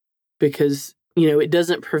is because, it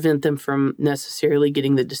doesn't prevent them from necessarily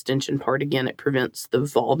getting the distension part. Again, it prevents the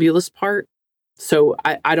volvulus part. So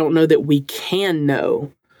I don't know that we can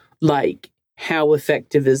know, like, how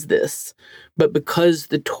effective is this. But because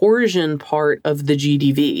the torsion part of the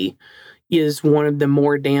GDV is one of the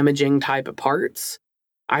more damaging type of parts,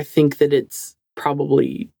 I think that it's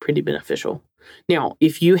probably pretty beneficial. Now,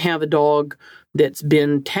 if you have a dog that's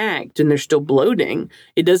been tacked and they're still bloating,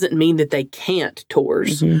 it doesn't mean that they can't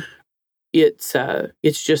TORS. It's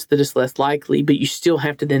just that it's less likely, but you still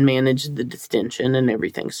have to then manage the distension and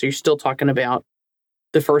everything. So you're still talking about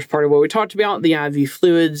the first part of what we talked about, the IV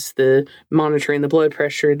fluids, the monitoring the blood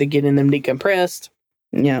pressure, the getting them decompressed.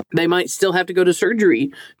 Yeah. They might still have to go to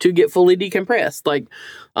surgery to get fully decompressed. Like,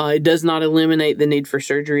 it does not eliminate the need for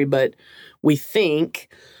surgery, but we think,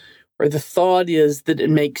 or the thought is that it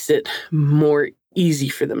makes it more easy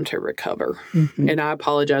for them to recover. And I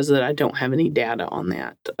apologize that I don't have any data on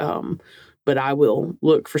that. But I will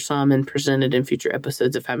look for some and present it in future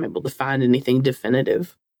episodes if I'm able to find anything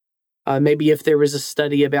definitive. Maybe if there was a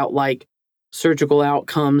study about, like, surgical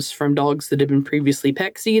outcomes from dogs that had been previously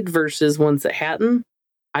pexied versus ones that hadn't.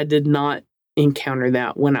 I did not encounter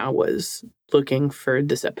that when I was looking for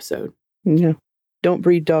this episode. Yeah. Don't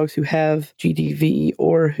breed dogs who have GDV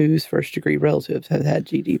or whose first-degree relatives have had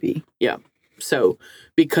GDV. Yeah. So,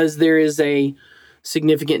 because there is a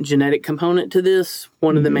significant genetic component to this,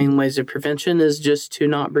 one of the main ways of prevention is just to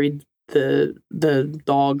not breed the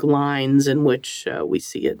dog lines in which we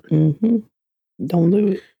see it. Don't do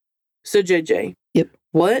it. So, JJ. Yep.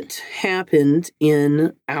 What happened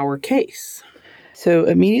in our case? So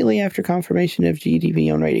immediately after confirmation of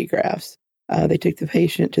GDV on radiographs, they took the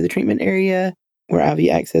patient to the treatment area where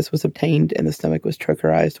IV access was obtained and the stomach was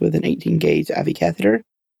trocherized with an 18-gauge IV catheter.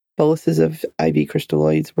 Boluses of IV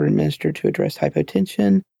crystalloids were administered to address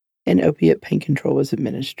hypotension, and opiate pain control was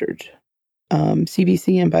administered.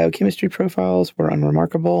 CBC and biochemistry profiles were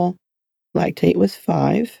unremarkable. Lactate was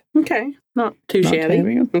 5. Okay. Not too shabby.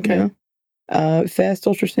 Terrible. Okay. No. Fast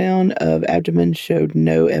ultrasound of abdomen showed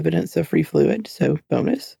no evidence of free fluid, so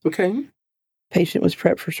bonus. Okay. Patient was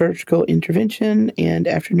prepped for surgical intervention, and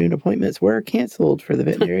afternoon appointments were canceled for the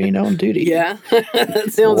veterinarian on duty. Yeah,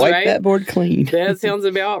 that sounds Wipe right. that board clean. That sounds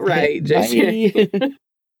about right. Bye.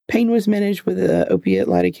 Pain was managed with opiate,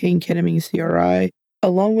 lidocaine, ketamine, CRI,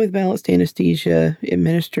 along with balanced anesthesia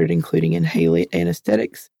administered, including inhaled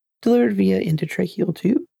anesthetics, delivered via endotracheal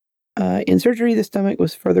tube. In surgery, the stomach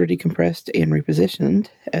was further decompressed and repositioned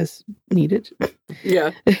as needed.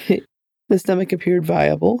 Yeah. The stomach appeared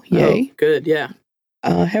viable. Yay. Oh, good, yeah.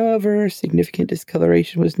 However, significant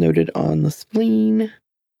discoloration was noted on the spleen,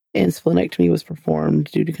 and splenectomy was performed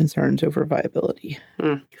due to concerns over viability.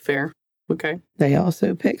 Fair. Okay. They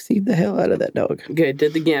also pexied the hell out of that dog. Good.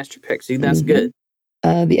 Did the gastropexy. That's good.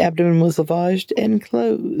 The abdomen was lavaged and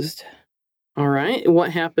closed. All right.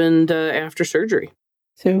 What happened after surgery?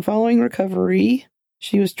 So following recovery,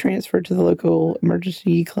 she was transferred to the local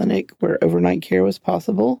emergency clinic where overnight care was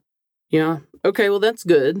possible. Yeah. Okay, well, that's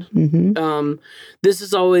good. Mm-hmm. This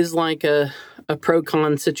is always like a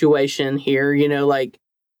pro-con situation here. You know, like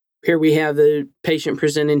here we have a patient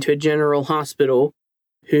presenting to a general hospital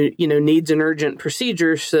who, you know, needs an urgent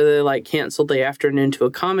procedure, so they like canceled the afternoon to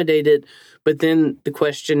accommodate it. But then the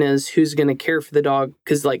question is, who's going to care for the dog?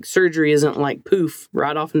 Because like surgery isn't like poof,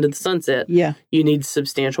 right off into the sunset. Yeah. You need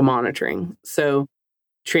substantial monitoring. So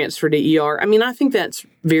transfer to ER. I mean, I think that's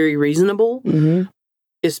very reasonable. Mm-hmm.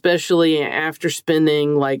 Especially after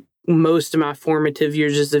spending like most of my formative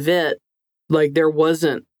years as a vet, like there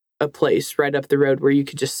wasn't a place right up the road where you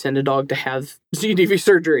could just send a dog to have CDV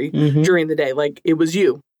surgery during the day. Like it was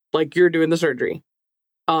you, like you're doing the surgery.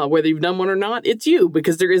 Whether you've done one or not, it's you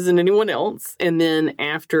because there isn't anyone else. And then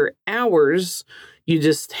after hours, you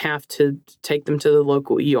just have to take them to the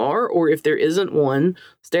local ER, or if there isn't one,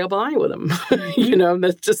 stay up all night with them. You know,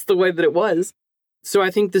 that's just the way that it was. So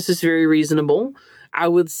I think this is very reasonable. I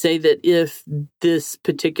would say that if this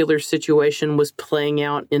particular situation was playing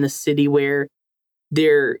out in a city where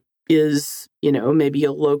there is, you know, maybe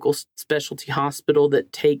a local specialty hospital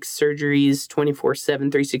that takes surgeries 24/7,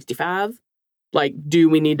 365, like, do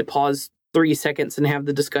we need to pause 3 seconds and have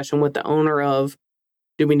the discussion with the owner of,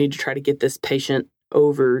 do we need to try to get this patient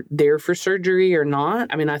over there for surgery or not?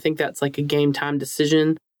 I mean, I think that's like a game time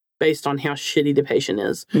decision based on how shitty the patient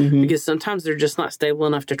is. Because sometimes they're just not stable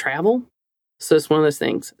enough to travel. So it's one of those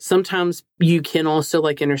things. Sometimes you can also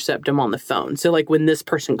like intercept them on the phone. So like when this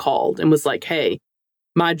person called and was like, hey,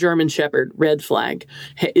 my German Shepherd, red flag,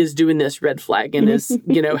 is doing this, red flag, and is,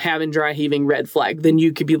 you know, having dry heaving, red flag, then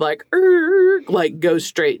you could be like go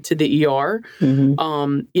straight to the ER.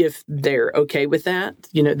 If they're okay with that,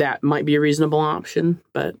 you know, that might be a reasonable option.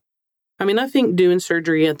 But I mean, I think doing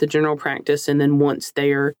surgery at the general practice and then once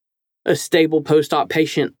they're a stable post-op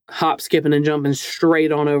patient, hop, skipping, and jumping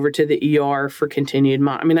straight on over to the ER for continued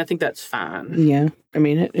I mean, I think that's fine. Yeah. I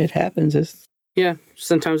mean, it happens. Yeah.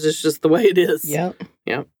 Sometimes it's just the way it is. Yeah.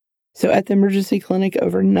 Yeah. So at the emergency clinic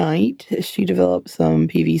overnight, she developed some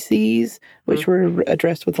PVCs, which were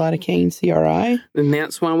addressed with lidocaine CRI. And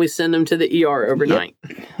that's why we send them to the ER overnight.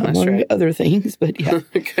 Yep. That's Among right. other things, but yeah.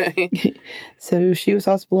 Okay. So she was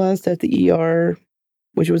hospitalized at the ER,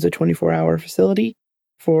 which was a 24-hour facility,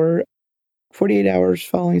 for 48 hours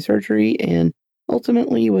following surgery, and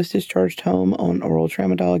ultimately was discharged home on oral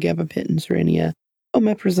tramadol, gabapentin, Serenia,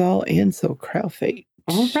 omeprazole, and sulcralfate.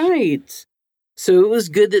 All right. So it was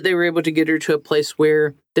good that they were able to get her to a place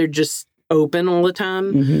where they're just open all the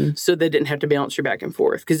time, so they didn't have to bounce her back and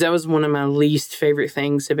forth. Because that was one of my least favorite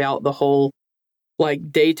things about the whole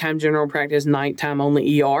like daytime general practice, nighttime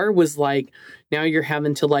only ER was like, now you're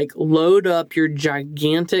having to like load up your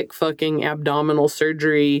gigantic fucking abdominal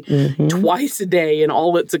surgery twice a day and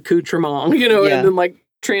all its accoutrement, you know, and then like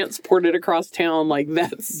transport it across town. Like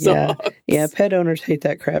that sucks. Yeah, pet owners hate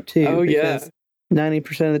that crap too. Oh, yeah.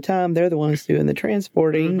 90% of the time they're the ones doing the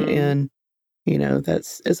transporting, and you know,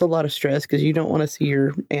 it's a lot of stress because you don't want to see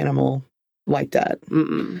your animal like that.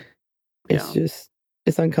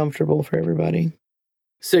 It's uncomfortable for everybody.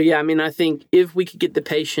 So, yeah, I mean, I think if we could get the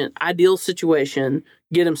patient, ideal situation,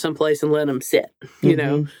 get him someplace and let him sit, you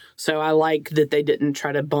know? So I like that they didn't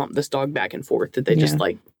try to bump this dog back and forth, that they just,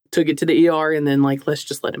 like, took it to the ER and then, like, let's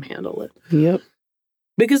just let him handle it. Yep.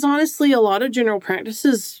 Because, honestly, a lot of general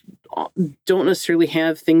practices don't necessarily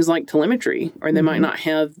have things like telemetry, or they might not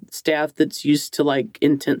have staff that's used to, like,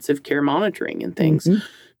 intensive care monitoring and things.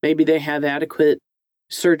 Maybe they have adequate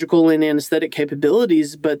surgical and anesthetic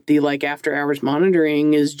capabilities, but the like after hours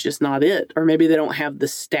monitoring is just not it. Or maybe they don't have the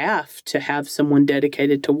staff to have someone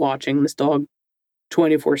dedicated to watching this dog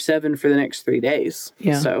 24/7 for the next 3 days.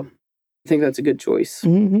 Yeah. So I think that's a good choice.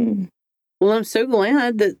 Mm-hmm. Well, I'm so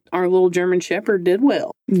glad that our little German Shepherd did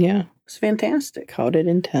well. Yeah. It's fantastic. Caught it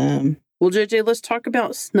in time. Well, JJ, let's talk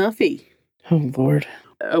about Snuffy. Oh, Lord.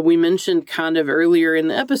 We mentioned kind of earlier in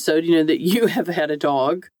the episode, that you have had a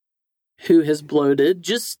dog who has bloated.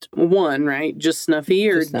 Just one, right? Just Snuffy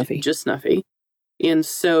or Just Snuffy. Just Snuffy. And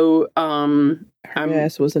so Her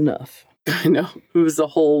ass was enough. I know. It was a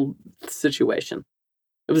whole situation.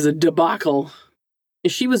 It was a debacle.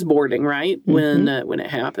 She was boarding, right? Mm-hmm. When it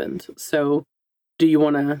happened. So do you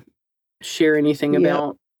want to share anything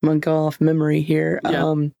about? I'm going to go off memory here.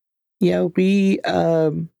 Yeah. We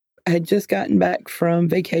had just gotten back from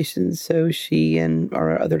vacation, so she and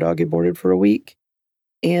our other dog had boarded for a week.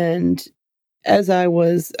 And as I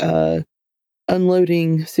was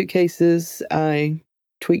unloading suitcases, I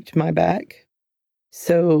tweaked my back.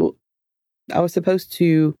 So I was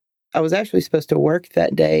actually supposed to work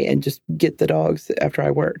that day and just get the dogs after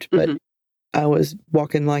I worked. But I was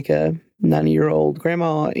walking like a 90-year-old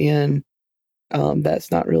grandma, and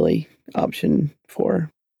that's not really option for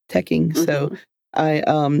teching. Mm-hmm. So I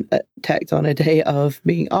tacked on a day of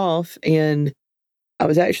being off, and I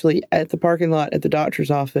was actually at the parking lot at the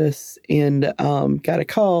doctor's office and got a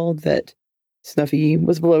call that Snuffy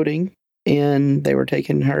was bloating, and they were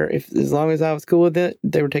taking her, as long as I was cool with it,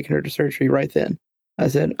 they were taking her to surgery right then. I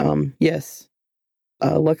said, yes.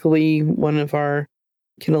 Luckily, one of our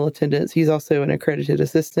kennel attendants, he's also an accredited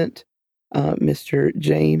assistant, Mr.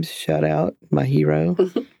 James, shout out, my hero.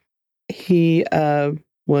 He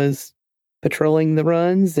was patrolling the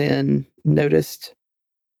runs and noticed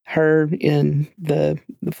her in the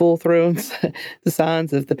full throats, the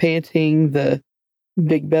signs of the panting, the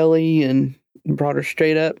big belly, and brought her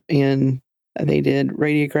straight up, and they did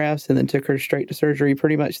radiographs and then took her straight to surgery.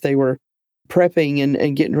 Pretty much they were prepping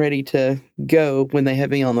and getting ready to go when they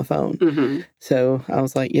had me on the phone. Mm-hmm. So I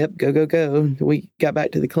was like, yep, go, go, go. We got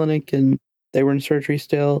back to the clinic and they were in surgery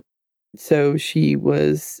still. So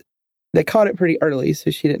they caught it pretty early,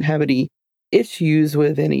 so she didn't have any issues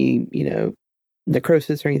with any,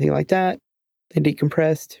 necrosis or anything like that. They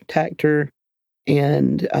decompressed, tacked her,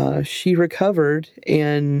 and she recovered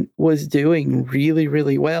and was doing really,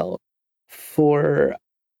 really well for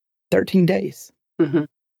 13 days. Mm-hmm.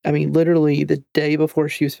 I mean, literally the day before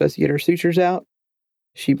she was supposed to get her sutures out,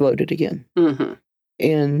 she bloated again. Mm-hmm.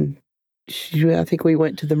 And I think we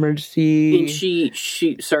went to the emergency.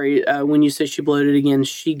 And when you say she bloated again,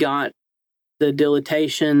 she got the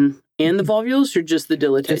dilatation and the volvulus, or just the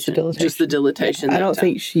dilatation? Just the dilatation. Yeah, I don't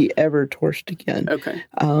think she ever torsed again. Okay.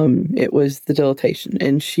 It was the dilatation.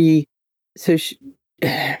 And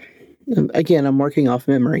again, I'm working off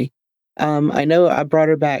memory. I know I brought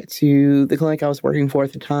her back to the clinic I was working for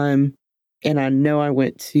at the time, and I know I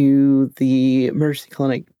went to the emergency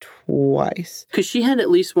clinic twice. Because she had at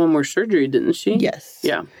least one more surgery, didn't she? Yes.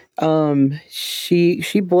 Yeah.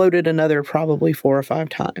 She bloated another probably 4 or 5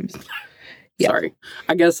 times. Yeah. Sorry.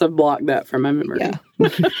 I guess I blocked that from my memory. Yeah.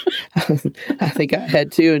 I think I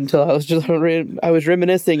had to until I was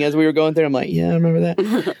reminiscing as we were going through. I'm like, yeah, I remember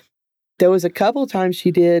that. There was a couple times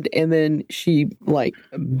she did, and then she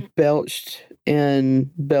belched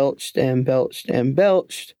and belched and belched and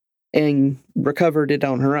belched and recovered it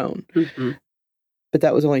on her own. Mm-hmm. But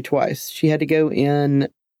that was only twice. She had to go in.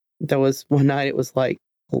 There was one night, it was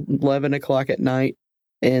 11 o'clock at night,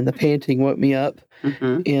 and the panting woke me up,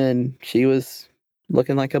 mm-hmm. and she was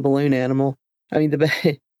looking like a balloon animal. I mean,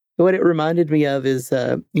 what it reminded me of is,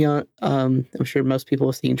 I'm sure most people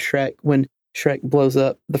have seen Shrek, when Shrek blows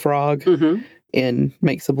up the frog, mm-hmm. and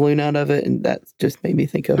makes a balloon out of it, and that just made me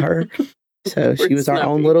think of her. So she was our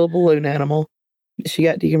own little balloon animal. She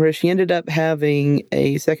got decompressed. She ended up having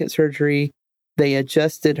a second surgery. They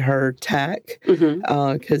adjusted her tack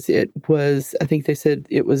because it was, I think they said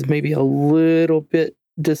it was maybe a little bit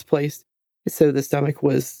displaced. So the stomach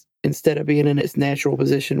was, instead of being in its natural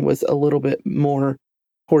position, was a little bit more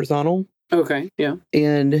horizontal. Okay, yeah.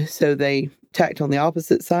 And so they tacked on the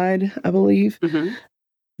opposite side, I believe. Mm-hmm.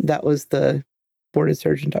 That was the boarded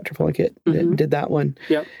surgeon, Dr. Plunkett, that did that one.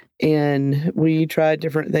 Yep. And we tried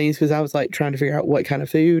different things because I was trying to figure out what kind of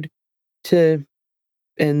food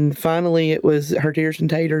and finally it was her tears and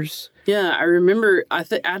taters. Yeah, I remember, I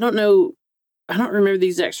don't remember the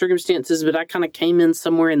exact circumstances, but I kind of came in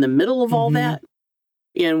somewhere in the middle of all that.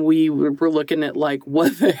 And we were looking at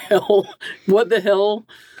what the hell what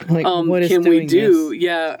can we do? This?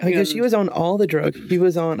 Yeah. Because she was on all the drugs. I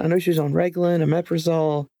know she was on Reglan,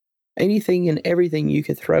 omeprazole, anything and everything you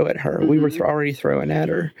could throw at her. Mm-hmm. We were already throwing at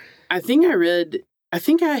her. I think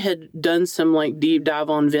I had done some deep dive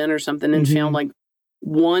on Ven or something and found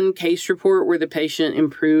one case report where the patient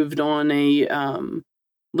improved on a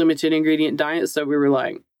limited ingredient diet. So we were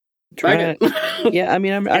like, Try it. Yeah, I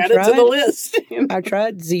mean, I add tried it to the list. I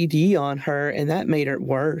tried ZD on her, and that made her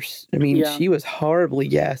worse. I mean, Yeah. she was horribly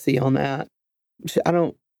gassy on that.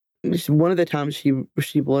 One of the times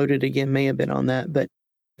she bloated again may have been on that, but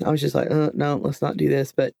I was just like, no, let's not do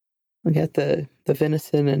this. But we got the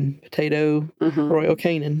venison and potato Royal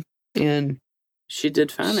Canin, and she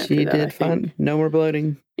did fine after she that. did fine. No more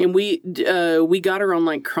bloating. And we got her on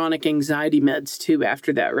like chronic anxiety meds too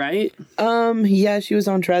after that, right? Yeah, she was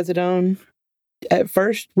on trazodone. At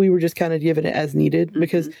first, we were just kind of giving it as needed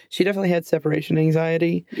because she definitely had separation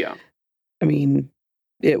anxiety. Yeah. I mean,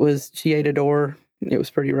 she ate a door. It was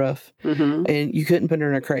pretty rough. And you couldn't put her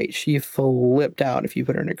in a crate. She flipped out if you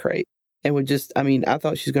put her in a crate. And I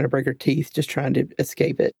thought she was going to break her teeth just trying to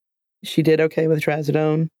escape it. She did okay with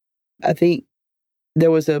trazodone. I think there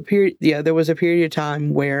was a period of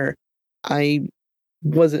time where I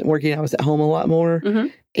wasn't working. I was at home a lot more,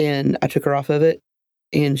 and I took her off of it,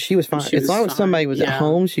 and she was fine. As long as somebody was at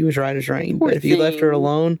home, she was right as rain. But if you left her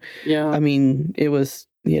alone, I mean, it was,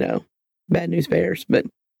 bad news bears. But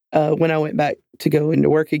when I went back to go into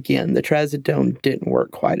work again, the trazodone didn't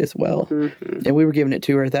work quite as well. And we were giving it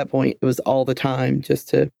to her at that point. It was all the time just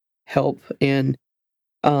to help. And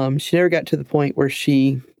she never got to the point where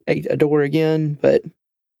she ate a door again, but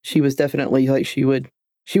she was definitely like, she would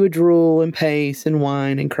drool and pace and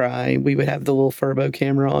whine and cry. We would have the little Furbo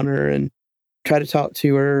camera on her and try to talk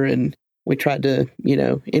to her. And we tried to,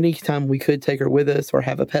 anytime we could take her with us or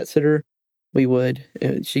have a pet sitter, we would.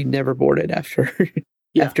 She never boarded after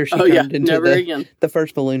after she turned into the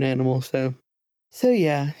first balloon animal. So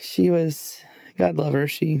yeah, she was, God love her.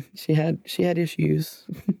 She had issues.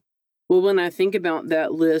 Well, when I think about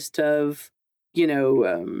that list of,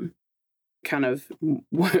 kind of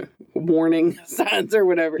warning signs or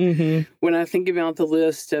whatever, when I think about the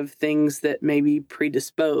list of things that maybe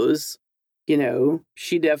predispose,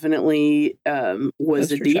 she definitely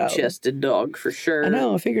was a deep-chested dog for sure. I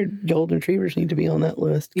know. I figured golden retrievers need to be on that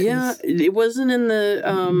list. Yeah, it wasn't in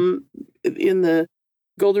the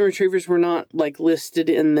golden retrievers were not like listed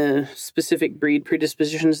in the specific breed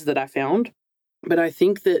predispositions that I found, but I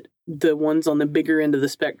think that the ones on the bigger end of the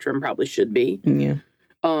spectrum probably should be. Yeah.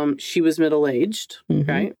 She was middle-aged,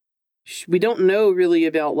 right? We don't know really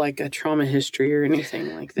about like a trauma history or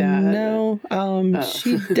anything like that. No,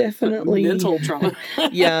 she definitely mental trauma.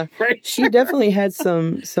 Yeah, right. She definitely had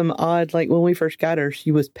some odd, like when we first got her,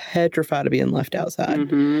 she was petrified of being left outside.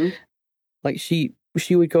 Like she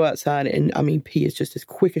would go outside and pee as just as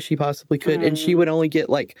quick as she possibly could, and she would only get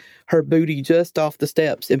like her booty just off the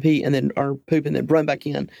steps and pee, and then or poop, and then run back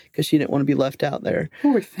in because she didn't want to be left out there.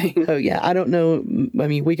 Poor thing. So yeah, I don't know.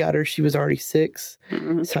 We got her; she was already 6,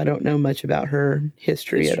 so I don't know much about her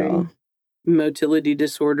history at all. Motility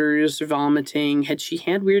disorders, vomiting. Had she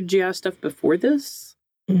had weird GI stuff before this?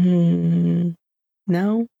 No,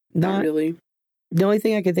 not really. The only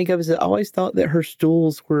thing I can think of is I always thought that her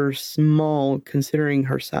stools were small considering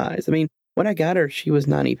her size. When I got her, she was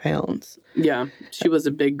 90 pounds. Yeah, she was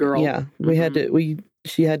a big girl. Yeah,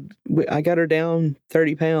 I got her down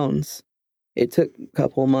 30 pounds. It took a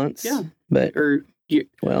couple of months. Yeah. But, better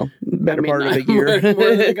part of a year.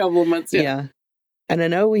 More than a couple of months, yeah. And I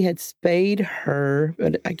know we had spayed her,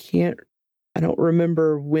 but I don't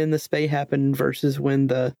remember when the spay happened versus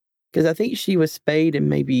because I think she was spayed in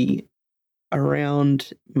maybe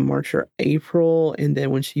around March or April, and then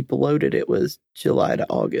when she bloated, it was July to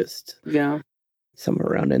August. Yeah. Somewhere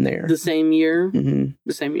around in there. The same year?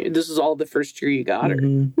 The same year. This is all the first year you got her.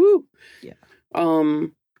 Woo! Yeah.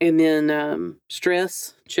 And then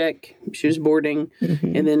stress, check. She was boarding.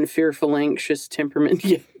 And then fearful, anxious temperament.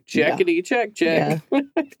 Check. Yeah,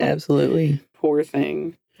 absolutely. Poor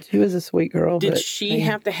thing. She was a sweet girl. Did she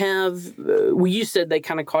have to have, you said they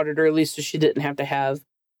kind of caught it early, so she didn't have to have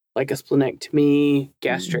like a splenectomy,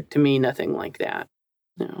 gastrectomy, nothing like that.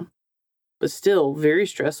 No. But still, very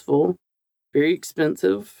stressful, very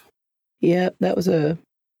expensive. Yeah, that was a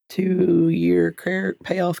 2-year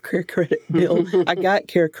payoff care credit bill. I got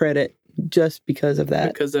care credit just because of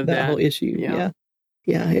that. Because of that whole issue. Yeah,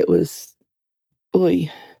 it was,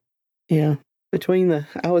 boy. Yeah.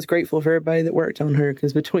 I was grateful for everybody that worked on her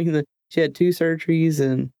because she had 2 surgeries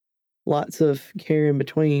and lots of care in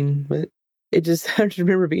between, but I just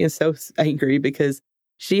remember being so angry because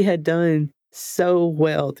she had done so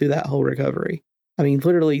well through that whole recovery.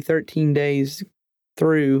 Literally 13 days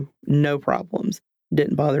through, no problems.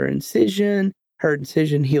 Didn't bother incision. Her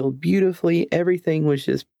incision healed beautifully. Everything was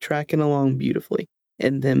just tracking along beautifully.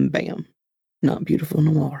 And then, bam, not beautiful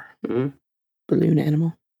no more. Balloon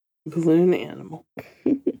animal. Balloon animal.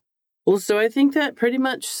 Well, so I think that pretty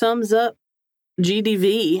much sums up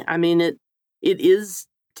GDV. I mean, it is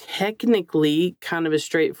technically kind of a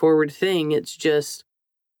straightforward thing. It's just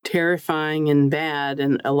terrifying and bad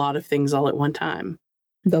and a lot of things all at one time.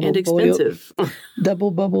 And expensive.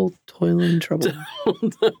 Double bubble, toil and trouble.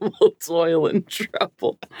 Double toil and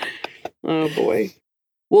trouble. Oh, boy.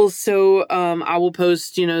 Well, so I will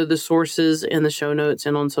post, the sources in the show notes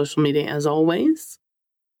and on social media as always.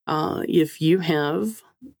 If you have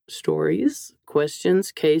stories,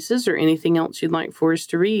 questions, cases, or anything else you'd like for us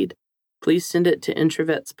to read, please send it to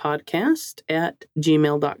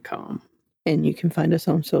introvetspodcast@gmail.com. And you can find us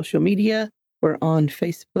on social media. We're on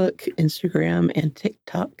Facebook, Instagram, and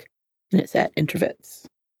TikTok, and it's at Introvets.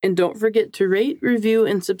 And don't forget to rate, review,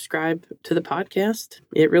 and subscribe to the podcast.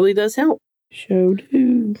 It really does help. Sure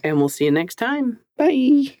do. And we'll see you next time.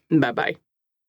 Bye. Bye-bye.